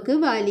 അപ്പോൾ നമുക്ക്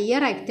വലിയ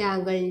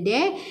റെക്റ്റാങ്കിളിൻ്റെ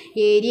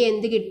ഏരിയ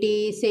എന്ത് കിട്ടി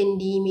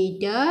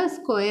സെൻറ്റിമീറ്റർ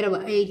സ്ക്വയർ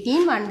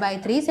 18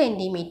 1/3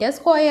 സെൻറ്റിമീറ്റർ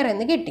സ്ക്വയർ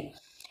എന്ന് കിട്ടി.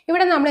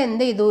 ഇവിടെ നമ്മൾ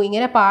എന്ത് ചെയ്തു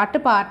ഇങ്ങനെ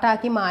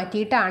പാർട്ടാക്കി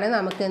മാറ്റിയിട്ടാണ്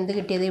നമുക്ക് എന്ത്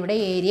കിട്ടിയത് ഇവിടെ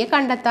ഏരിയ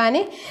കണ്ടെത്താൻ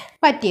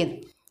പറ്റിയത്.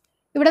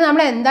 ഇവിടെ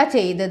നമ്മൾ എന്താ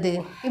ചെയ്തത്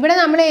ഇവിടെ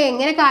നമ്മൾ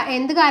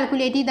എന്ത്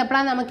കാൽക്കുലേറ്റ്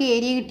ചെയ്തപ്പോഴാണ് നമുക്ക്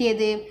ഏരിയ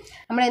കിട്ടിയത്.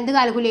 നമ്മൾ എന്ത്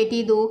കാൽക്കുലേറ്റ്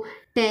ചെയ്തു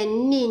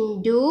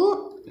 10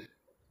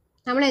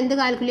 നമ്മൾ എന്ത്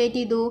കാൽക്കുലേറ്റ്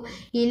ചെയ്തു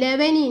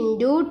 11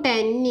 ×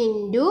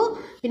 10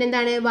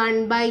 പിന്നെന്താണ്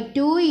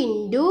 1/2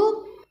 ×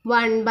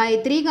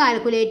 1/3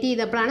 കാൽക്കുലേറ്റ്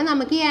ചെയ്തപ്പോഴാണ്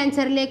നമുക്ക് ഈ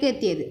ആൻസറിലേക്ക്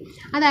എത്തിയത്.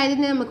 അതായത്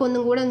നമുക്ക്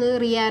ഒന്നും കൂടെ ഒന്ന്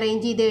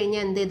റീഅറേഞ്ച് ചെയ്ത്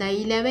കഴിഞ്ഞാൽ എന്ത് ചെയ്താൽ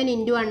 11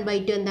 ×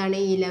 1/2 എന്താണ്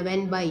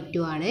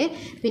 11/2 ആണ്.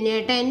 പിന്നെ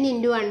 10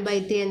 ×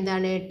 1/3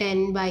 എന്താണ്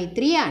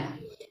 10/3 ആണ്.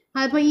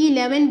 അപ്പോൾ ഈ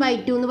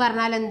 11/2 എന്ന്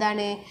പറഞ്ഞാൽ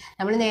എന്താണ്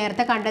നമ്മൾ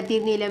നേരത്തെ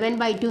കണ്ടെത്തിയിരുന്ന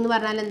 11/2 എന്ന്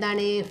പറഞ്ഞാൽ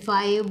എന്താണ്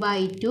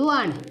 5/2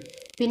 ആണ്.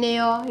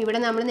 പിന്നെയോ ഇവിടെ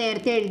നമ്മൾ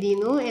നേരത്തെ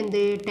എഴുതിയിരുന്നു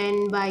എന്ത്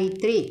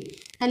 10/3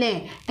 അല്ലേ.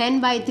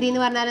 10/3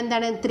 എന്ന് പറഞ്ഞാൽ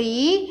എന്താണ് 3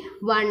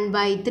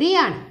 1/3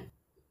 ആണ്.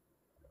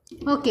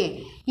 ഓക്കെ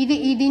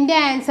ഇതിൻ്റെ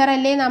ആൻസർ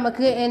അല്ലേ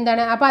നമുക്ക്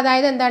എന്താണ്. അപ്പോൾ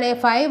അതായത് എന്താണ്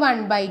 5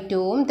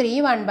 1/2ഉം 3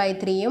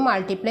 1/3ഉം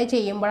മൾട്ടിപ്ലൈ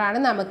ചെയ്യുമ്പോഴാണ്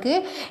നമുക്ക്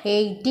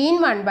 18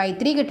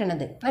 1/3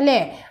 കിട്ടുന്നത് അല്ലേ.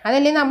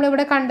 അതല്ലേ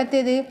നമ്മളിവിടെ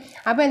കണ്ടെത്തിയത്.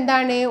 അപ്പോൾ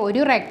എന്താണ്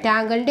ഒരു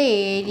റെക്റ്റാങ്കിളിൻ്റെ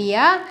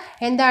ഏരിയ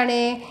എന്താണ്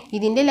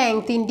ഇതിൻ്റെ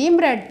ലെങ്ത്തിൻ്റെയും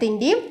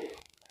ബ്രെഡ്ത്തിൻ്റെയും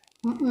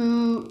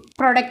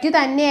പ്രൊഡക്റ്റ്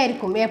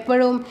തന്നെയായിരിക്കും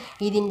എപ്പോഴും.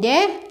 ഇതിൻ്റെ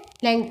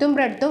ലെങ്ത്തും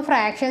ബ്രെഡ്ത്തും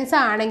ഫ്രാക്ഷൻസ്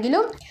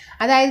ആണെങ്കിലും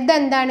അതായത്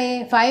ഇതെന്താണ്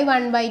 5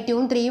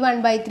 1/2ഉം 3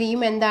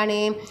 1/3ഉം എന്താണ്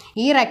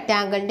ഈ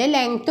റെക്റ്റാങ്കിളിൻ്റെ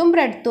ലെങ്ത്തും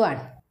ബ്രെഡ്ത്തും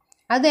ആണ്.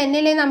 അത്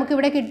തന്നെയല്ലേ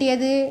നമുക്കിവിടെ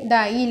കിട്ടിയത്. ഇതാ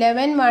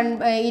 11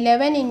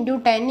 ×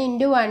 10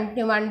 ×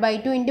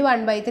 1/2 ×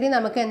 1/3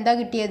 നമുക്ക് എന്താ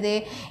കിട്ടിയത്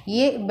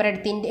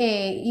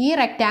ഈ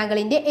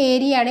റെക്റ്റാങ്കിളിൻ്റെ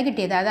ഏരിയ ആണ്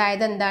കിട്ടിയത്.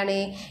 അതായത് എന്താണ്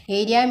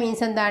ഏരിയ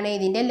മീൻസ് എന്താണ്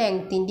ഇതിൻ്റെ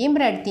ലെങ്ത്തിൻ്റെയും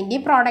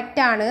ബ്രെഡ്ത്തിൻ്റെയും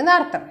പ്രോഡക്റ്റ് ആണ്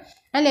എന്നർത്ഥം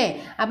അല്ലേ.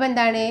 അപ്പോൾ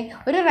എന്താണ്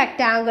ഒരു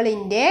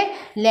റെക്റ്റാങ്കിളിൻ്റെ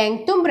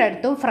ലെങ്ത്തും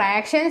ബ്രെഡ്ത്തും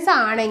ഫ്രാക്ഷൻസ്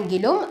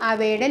ആണെങ്കിലും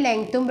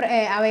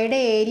അവയുടെ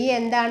ഏരിയ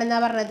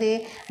എന്താണെന്നാണ് പറഞ്ഞത്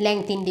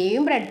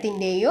ലെങ്ത്തിൻ്റെയും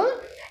ബ്രെഡ്ത്തിൻ്റെയും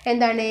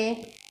എന്താണ്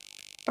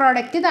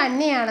പ്രൊഡക്റ്റ്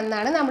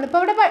തന്നെയാണെന്നാണ്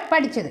നമ്മളിപ്പോൾ ഇവിടെ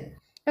പഠിച്ചത്.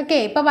 ഓക്കെ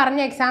ഇപ്പോൾ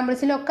പറഞ്ഞ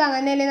എക്സാമ്പിൾസിലൊക്കെ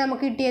അങ്ങനെയല്ലേ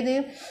നമുക്ക് കിട്ടിയത്.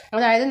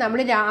 അതായത് നമ്മൾ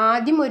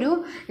ആദ്യം ഒരു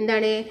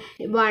എന്താണ്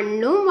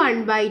 1ഉം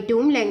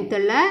 1/2ഉം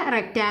ലെങ്ത്തുള്ള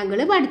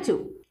റെക്റ്റാങ്കിൾ പഠിച്ചു.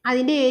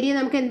 അതിൻ്റെ ഏരിയ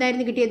നമുക്ക്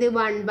എന്തായിരുന്നു കിട്ടിയത്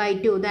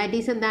 1/2 ദാറ്റ്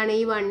ഈസ് എന്താണ്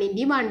ഈ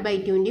 1ൻ്റെയും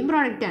 1/2ൻ്റെയും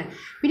പ്രോഡക്റ്റാണ്.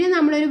 പിന്നെ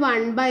നമ്മളൊരു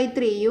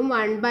 1/3ഉം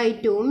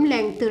 1/2ഉം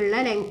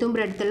ലെങ്ത്തും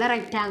ബ്രെഡ്ത്തുള്ള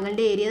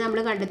റെക്റ്റാങ്കിളിൻ്റെ ഏരിയ നമ്മൾ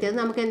കണ്ടെത്തിയത്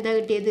നമുക്ക് എന്താ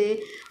കിട്ടിയത്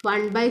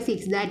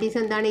 1/6 ദാറ്റ് ഈസ്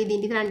എന്താണ്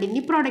ഇതിൻ്റെ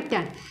രണ്ടിൻ്റെയും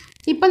പ്രോഡക്റ്റാണ്.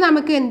 ഇപ്പം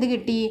നമുക്ക് എന്ത്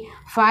കിട്ടി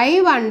 5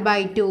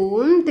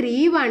 1/2ഉം 3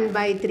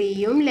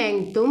 1/3ഉം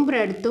ലെങ്ത്തും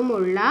ബ്രെഡ്ത്തും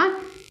ഉള്ള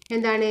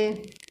എന്താണ്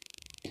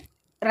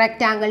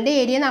റെക്റ്റാങ്കിളിൻ്റെ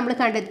ഏരിയ നമ്മൾ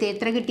കണ്ടെത്തി.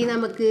 എത്ര കിട്ടി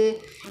നമുക്ക്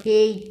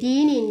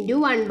 18 ×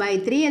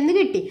 1/3 എന്ന്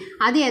കിട്ടി.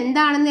 അത്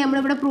എന്താണെന്ന്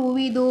നമ്മളിവിടെ പ്രൂവ്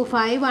ചെയ്തു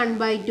 5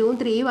 1/2ഉം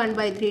 3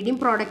 1/3യുടെയും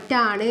പ്രൊഡക്റ്റ്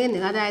ആണ് എന്ന്.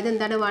 അതായത്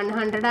എന്താണ്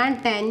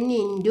 110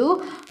 ×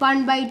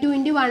 1/2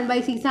 ×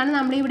 1/6 ആണ്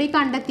നമ്മളിവിടെ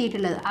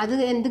കണ്ടെത്തിയിട്ടുള്ളത്. അത്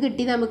എന്ത്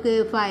കിട്ടി നമുക്ക്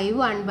 5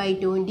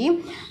 1/2ൻ്റെയും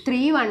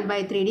 3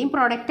 1/3യുടെയും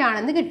പ്രൊഡക്റ്റ്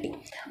ആണെന്ന് കിട്ടി.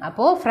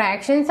 അപ്പോൾ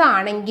ഫ്രാക്ഷൻസ്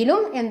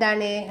ആണെങ്കിലും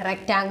എന്താണ്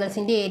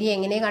റെക്റ്റാങ്കിൾസിൻ്റെ ഏരിയ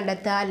എങ്ങനെ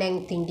കണ്ടെത്തുക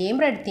ലെങ്ത്തിൻ്റെയും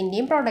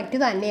ബ്രെഡ്ത്തിൻ്റെയും പ്രൊഡക്റ്റ്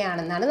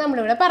തന്നെയാണെന്നാണ്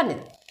നമ്മളിവിടെ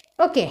പറഞ്ഞത്.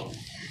 ഓക്കെ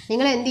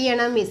നിങ്ങൾ എന്ത്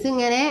ചെയ്യണം, മിസ്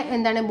ഇങ്ങനെ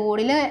എന്താണ്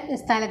ബോർഡിൽ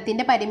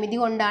സ്ഥലത്തിൻ്റെ പരിമിതി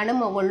കൊണ്ടാണ്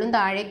മുകളിലും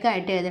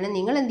താഴേക്കായിട്ട് എഴുതണം.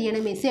 നിങ്ങൾ എന്ത്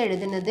ചെയ്യണം, മിസ്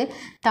എഴുതുന്നത്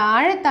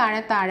താഴെ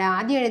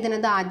ആദ്യം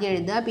എഴുതുന്നത് ആദ്യം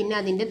എഴുതുക, പിന്നെ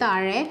അതിൻ്റെ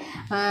താഴെ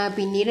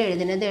പിന്നീട്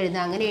എഴുതുന്നത്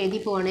എഴുതുക. അങ്ങനെ എഴുതി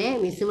പോണേ.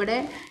 മിസ് ഇവിടെ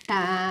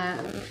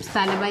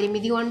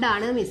സ്ഥലപരിമിതി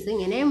കൊണ്ടാണ് മിസ്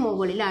ഇങ്ങനെ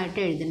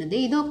മുകളിലായിട്ട് എഴുതുന്നത്.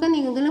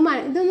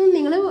 ഇതൊന്നും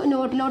നിങ്ങൾ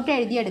നോട്ടിലോട്ട്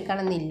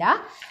എഴുതിയെടുക്കണമെന്നില്ല.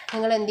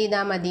 നിങ്ങൾ എന്ത്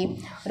ചെയ്താൽ മതി,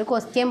 ഒരു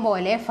ക്വസ്റ്റ്യൻ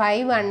പോലെ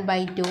 5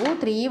 1/2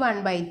 3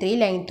 1/3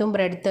 ലെങ്ത്തും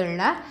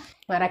ബ്രെഡ്ത്തുള്ള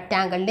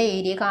റെക്റ്റാങ്കിളിൻ്റെ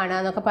ഏരിയ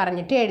കാണാമെന്നൊക്കെ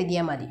പറഞ്ഞിട്ട്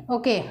എഴുതിയാൽ മതി.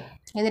 ഓക്കെ,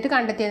 എന്നിട്ട്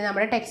കണ്ടെത്തിയത്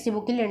നമ്മുടെ ടെക്സ്റ്റ്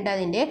ബുക്കിലുണ്ട്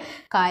അതിൻ്റെ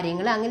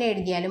കാര്യങ്ങൾ, അങ്ങനെ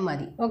എഴുതിയാലും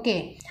മതി. ഓക്കെ,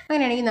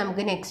 അങ്ങനെയാണെങ്കിൽ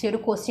നമുക്ക് നെക്സ്റ്റ് ഒരു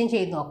ക്വസ്റ്റ്യൻ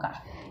ചെയ്ത് നോക്കാം.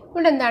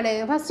 ഇവിടെ എന്താണ്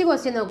ഫസ്റ്റ്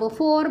ക്വസ്റ്റ്യൻ നോക്കൂ.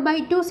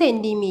 4/2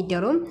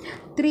 സെൻറ്റിമീറ്ററും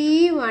 3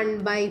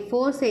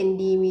 1/4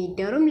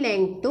 സെൻറ്റിമീറ്ററും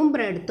ലെങ്ത്തും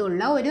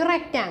ബ്രെഡ്ത്തുള്ള ഒരു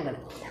റെക്റ്റാങ്കിൾ,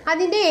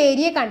 അതിൻ്റെ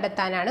ഏരിയ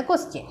കണ്ടെത്താനാണ്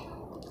ക്വസ്റ്റ്യൻ.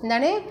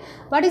 എന്താണ്,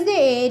 what is the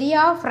area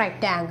of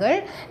rectangle,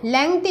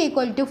 length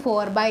equal to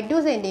 4/2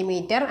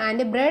 centimetre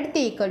and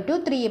breadth equal to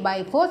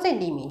 3/4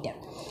 centimetre.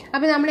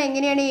 അപ്പോൾ നമ്മൾ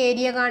എങ്ങനെയാണ്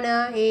ഏരിയ കാണുക?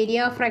 Area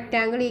of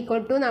rectangle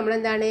equal to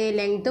നമ്മളെന്താണ്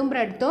ലെങ്ത്തും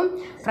ബ്രെഡ്ത്തും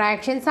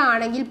ഫ്രാക്ഷൻസ്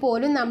ആണെങ്കിൽ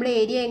പോലും നമ്മൾ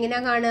ഏരിയ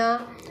എങ്ങനെയാണ് കാണുക?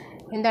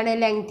 എന്താണ്,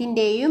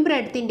 ലെങ്ത്തിൻ്റെയും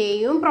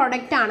ബ്രെഡ്ത്തിൻ്റെയും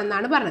പ്രോഡക്റ്റ്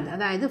ആണെന്നാണ് പറഞ്ഞത്.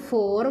 അതായത്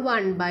 4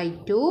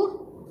 1/2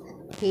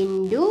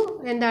 ഇൻറ്റു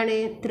എന്താണ്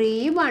 3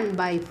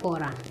 1/4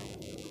 ആണ്.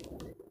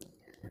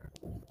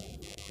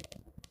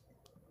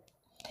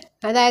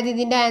 അതായത്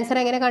ഇതിൻ്റെ ആൻസർ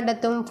എങ്ങനെ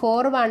കണ്ടെത്തും?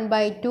 4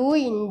 1/2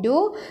 ഇൻറ്റു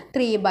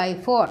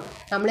 3/4.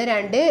 നമ്മൾ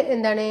രണ്ട്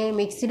എന്താണ്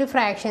മിക്സ്ഡ്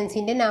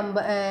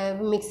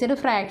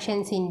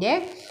ഫ്രാക്ഷൻസിൻ്റെ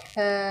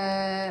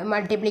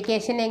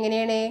മൾട്ടിപ്ലിക്കേഷൻ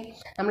എങ്ങനെയാണ്?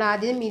 നമ്മൾ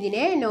ആദ്യം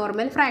ഇതിനെ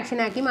നോർമൽ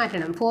ഫ്രാക്ഷനാക്കി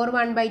മാറ്റണം. 4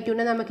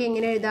 1/2 നമുക്ക്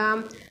എങ്ങനെ എഴുതാം?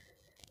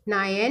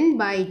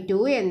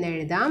 9/2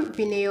 എന്നെഴുതാം.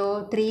 പിന്നെയോ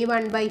 3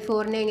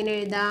 1/4 എങ്ങനെ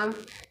എഴുതാം?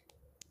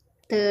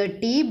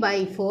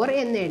 30/4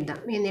 എന്ന് എഴുതാം.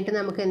 എന്നിട്ട്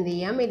നമുക്ക് എന്ത്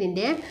ചെയ്യാം,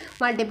 ഇതിൻ്റെ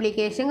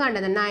മൾട്ടിപ്ലിക്കേഷൻ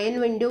കണ്ടെത്താം. 9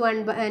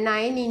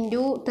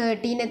 ഇൻറ്റു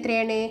 13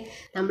 എത്രയാണ്?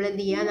 നമ്മൾ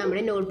എന്ത് ചെയ്യുക,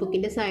 നമ്മുടെ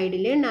നോട്ട്ബുക്കിൻ്റെ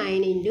സൈഡിൽ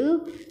 9 ഇൻറ്റു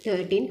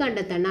 13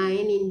 കണ്ടെത്താം.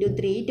 9 ഇൻറ്റു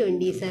 3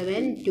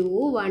 27, 2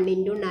 1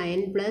 ഇൻറ്റു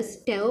 9 പ്ലസ്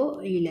 2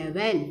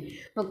 11.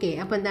 ഓക്കെ,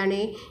 അപ്പോൾ എന്താണ്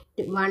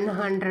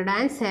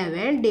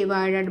 107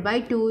 ഡിവൈഡഡ് ബൈ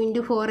 2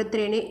 ഇൻറ്റു 4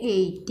 എത്രയാണ്?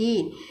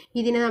 18.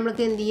 ഇതിനെ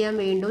നമുക്ക് എന്ത് ചെയ്യാം,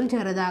 വീണ്ടും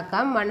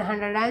ചെറുതാക്കാം.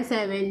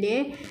 107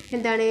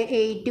 എന്താണ്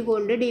 8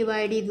 കൊണ്ട് ഡിവൈഡ്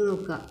ചെയ്ത്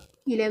നോക്കുക.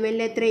 11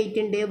 എത്ര 8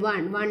 ഉണ്ട്?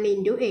 1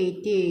 ഇൻറ്റു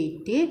 8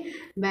 8.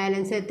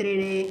 ബാലൻസ്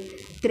എത്രയാണ്?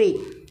 3.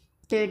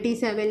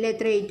 37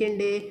 എത്ര 8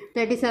 ഉണ്ട്?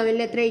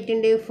 37 എത്ര 8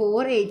 ഉണ്ട്?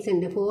 4 8s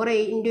ഉണ്ട്. 4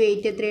 ഇൻറ്റു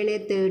 8 എത്രയാണ്?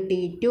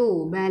 32.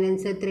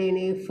 ബാലൻസ്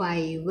എത്രയാണ്?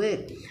 5.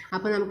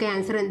 അപ്പോൾ നമുക്ക്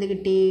ആൻസർ എന്ത്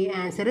കിട്ടി?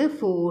 ആൻസർ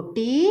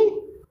 14,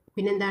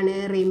 പിന്നെന്താണ്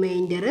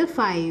റിമൈൻഡർ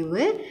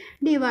 5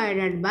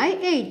 ഡിവൈഡഡ് ബൈ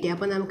 8.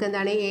 അപ്പോൾ നമുക്ക്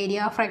എന്താണ് ഏരിയ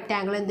ഓഫ്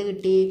റെക്റ്റാങ്കിൾ എന്ത്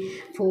കിട്ടി?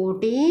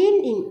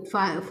 14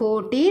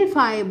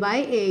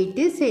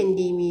 5/8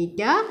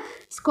 സെൻറ്റിമീറ്റർ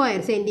സ്ക്വയർ.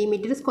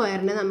 സെൻറ്റിമീറ്റർ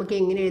സ്ക്വയറിന് നമുക്ക്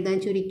എങ്ങനെ എഴുതാൻ?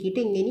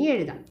 ചുരുക്കിയിട്ട് ഇങ്ങനെ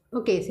എഴുതാം.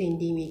 ഓക്കെ,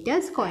 സെൻറ്റിമീറ്റർ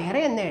സ്ക്വയർ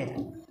എന്ന്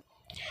എഴുതാം.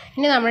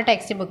 ഇനി നമ്മുടെ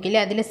ടെക്സ്റ്റ് ബുക്കിൽ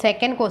അതിൽ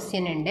സെക്കൻഡ്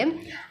ക്വസ്റ്റ്യൻ ഉണ്ട്.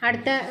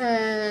 അടുത്ത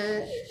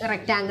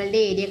റെക്റ്റാങ്കിളിൻ്റെ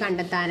ഏരിയ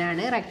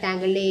കണ്ടെത്താനാണ്.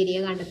 റെക്റ്റാങ്കിളിൻ്റെ ഏരിയ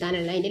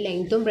കണ്ടെത്താനുള്ള അതിൻ്റെ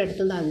ലെങ്ത്തും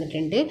ബ്രെഡ്ത്തും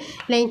തന്നിട്ടുണ്ട്.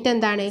 ലെങ്ത്ത്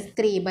എന്താണ്?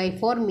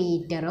 3/4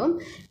 മീറ്ററും,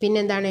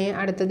 പിന്നെന്താണ്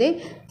അടുത്തത്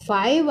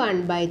 5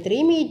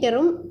 1/3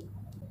 മീറ്ററും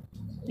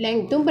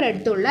ലെങ്ത്തും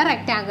ബ്രെഡ്ത്തുള്ള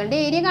റെക്റ്റാങ്കിളിൻ്റെ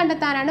ഏരിയ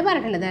കണ്ടെത്താനാണ്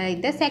പറഞ്ഞിട്ടുള്ളത്.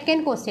 അതായത്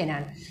സെക്കൻഡ് ക്വസ്റ്റ്യൻ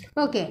ആണ്.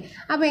 ഓക്കെ,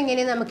 അപ്പോൾ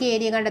എങ്ങനെ നമുക്ക്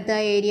ഏരിയ കണ്ടെത്തുക?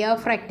 Area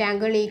of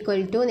rectangle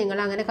equal to, നിങ്ങൾ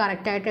അങ്ങനെ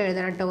കറക്റ്റായിട്ട്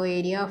എഴുതണം കേട്ടോ.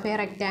 Area of A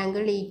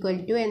rectangle equal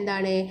to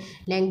എന്താണ്?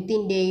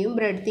 ലെങ്ത്തിൻ്റെയും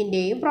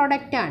ബ്രെഡ്ത്തിൻ്റെയും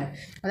പ്രോഡക്റ്റാണ്.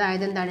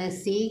 അതായത് എന്താണ്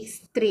 6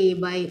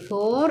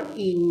 3/4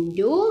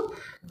 ഇൻറ്റു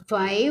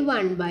 5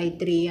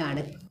 1/3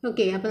 ആണ്.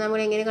 ഓക്കെ, അപ്പോൾ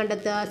നമ്മൾ എങ്ങനെ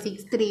കണ്ടെത്തുക?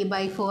 6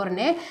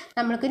 3/4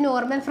 നമ്മൾക്ക്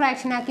നോർമൽ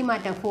ഫ്രാക്ഷനാക്കി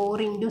മാറ്റാം. 4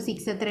 ഇൻറ്റു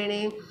 6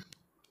 എത്രയാണ്?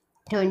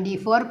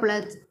 24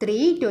 പ്ലസ്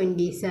 3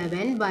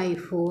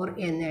 27/4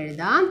 എന്ന്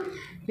എഴുതാം.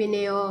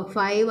 പിന്നെയോ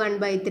 5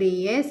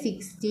 1/3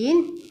 16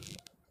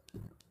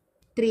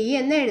 3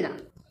 എന്ന് എഴുതാം.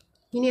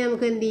 ഇനി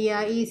നമുക്ക് എന്ത്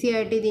ചെയ്യുക? ഈസി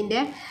ആയിട്ട് ഇതിൻ്റെ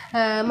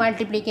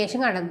മൾട്ടിപ്ലിക്കേഷൻ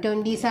കാണാം.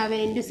 27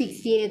 ഇൻറ്റു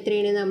 16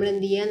 എത്രയാണ്? നമ്മൾ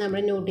എന്ത് ചെയ്യുക?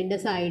 നമ്മുടെ നോട്ടിൻ്റെ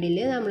സൈഡിൽ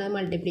നമ്മൾ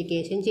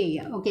മൾട്ടിപ്ലിക്കേഷൻ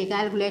ചെയ്യുക. ഓക്കെ,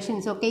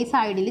 കാൽക്കുലേഷൻസൊക്കെ ഈ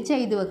സൈഡിൽ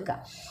ചെയ്ത് വെക്കുക.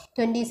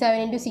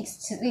 27 ഇൻറ്റു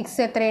 6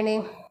 എത്രയാണ്?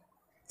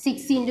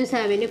 6 into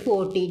 7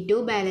 42,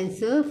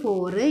 balance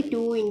 4.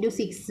 2 into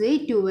 6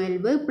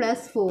 12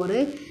 plus 4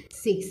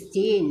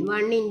 16.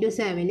 1 into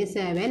 7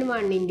 7.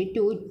 1 into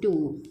 2 2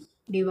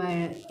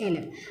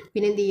 divide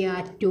പിന്നെ എന്ത് ചെയ്യുക?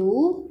 2.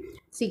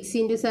 6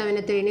 ഇൻറ്റു 7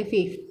 എത്രയാണ്?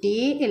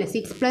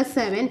 6 plus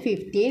 7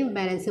 15.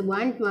 Balance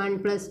 1 1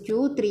 plus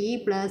 2 3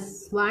 plus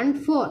 1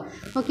 4.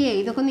 Okay,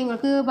 ഇതൊക്കെ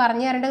നിങ്ങൾക്ക്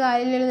പറഞ്ഞു തരേണ്ട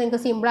കാര്യമില്ലല്ലോ.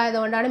 നിങ്ങൾക്ക് സിമ്പിൾ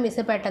ആയതുകൊണ്ടാണ്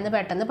മിസ്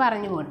പെട്ടെന്ന്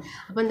പറഞ്ഞു പോകുന്നത്.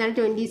 അപ്പോൾ എന്താണ്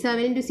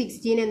 27 ഇൻറ്റു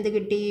 16 എന്ത്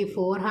കിട്ടി?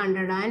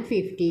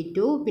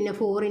 452. പിന്നെ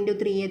 4 ഇൻറ്റു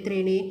 3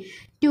 എത്രയാണ്?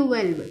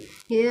 12.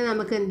 ഇതിനെ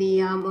നമുക്ക് എന്ത്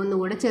ചെയ്യാം?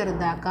 ഒന്നുകൂടെ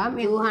ചെറുതാക്കാം.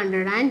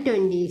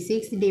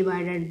 226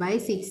 ഡിവൈഡഡ് ബൈ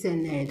 6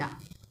 എന്ന് എഴുതാം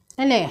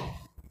അല്ലേ?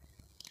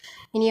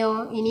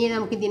 ഇനി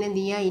നമുക്ക് ഇതിനെന്ത്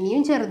ചെയ്യാം?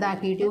 ഇനിയും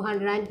ചെറുതാക്കി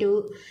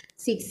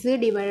 226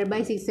 ഡിവൈഡഡ് ബൈ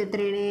 6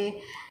 എത്രയാണ്?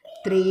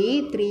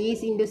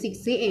 3 ഇൻറ്റു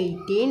 6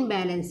 18.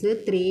 ബാലൻസ്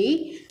 3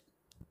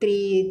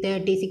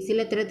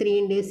 36 എത്ര 3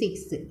 ഉണ്ട്?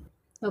 6.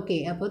 ഓക്കെ,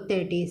 അപ്പോൾ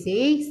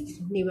 36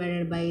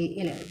 ഡിവൈഡഡ് ബൈ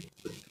 11,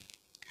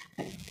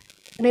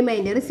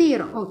 റിമൈൻഡർ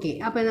 0. ഓക്കെ,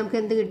 അപ്പോൾ നമുക്ക്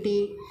എന്ത് കിട്ടി?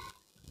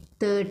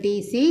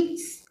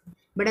 36.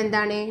 ഇവിടെ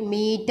എന്താണ്?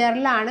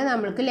 മീറ്ററിലാണ്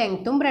നമ്മൾക്ക്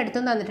ലെങ്ത്തും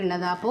ബ്രെഡ്ത്തും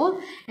തന്നിട്ടുള്ളത്. അപ്പോൾ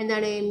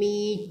എന്താണ്?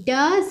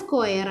 മീറ്റർ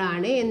സ്ക്വയർ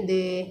ആണ്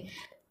എന്ത്?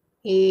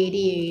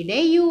 ഏരിയയുടെ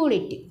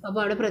യൂണിറ്റ്. അപ്പോൾ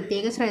അവിടെ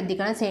പ്രത്യേകം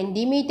ശ്രദ്ധിക്കണം,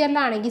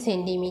 സെൻറ്റിമീറ്ററിലാണെങ്കിൽ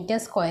സെൻറ്റിമീറ്റർ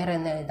സ്ക്വയർ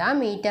എന്ന് എഴുതാം,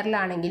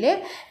 മീറ്ററിലാണെങ്കിൽ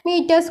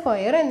മീറ്റർ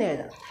സ്ക്വയർ എന്ന്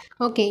എഴുതാം.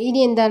 ഓക്കെ, ഇനി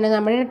എന്താണ്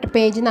നമ്മുടെ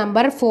പേജ്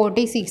നമ്പർ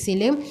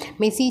 46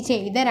 മിസ്സി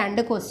ചെയ്ത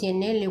 2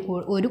 ക്വസ്റ്റ്യനിൽ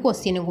ഒരു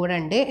ക്വസ്റ്റ്യനും കൂടെ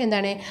ഉണ്ട്.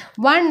 എന്താണ്?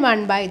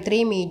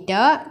 1/3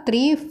 മീറ്റർ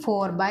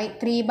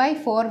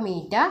 3/4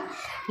 മീറ്റർ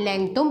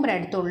ലെങ്ത്തും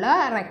ബ്രെഡ്ത്തുള്ള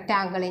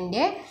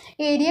റെക്റ്റാങ്കിളിൻ്റെ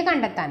ഏരിയ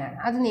കണ്ടെത്താനാണ്.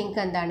 അത്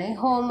നിങ്ങൾക്ക് എന്താണ്?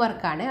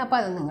 ഹോംവർക്കാണ്. അപ്പോൾ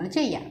അത് നിങ്ങൾ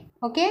ചെയ്യാം.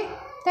 Okay,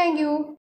 thank you.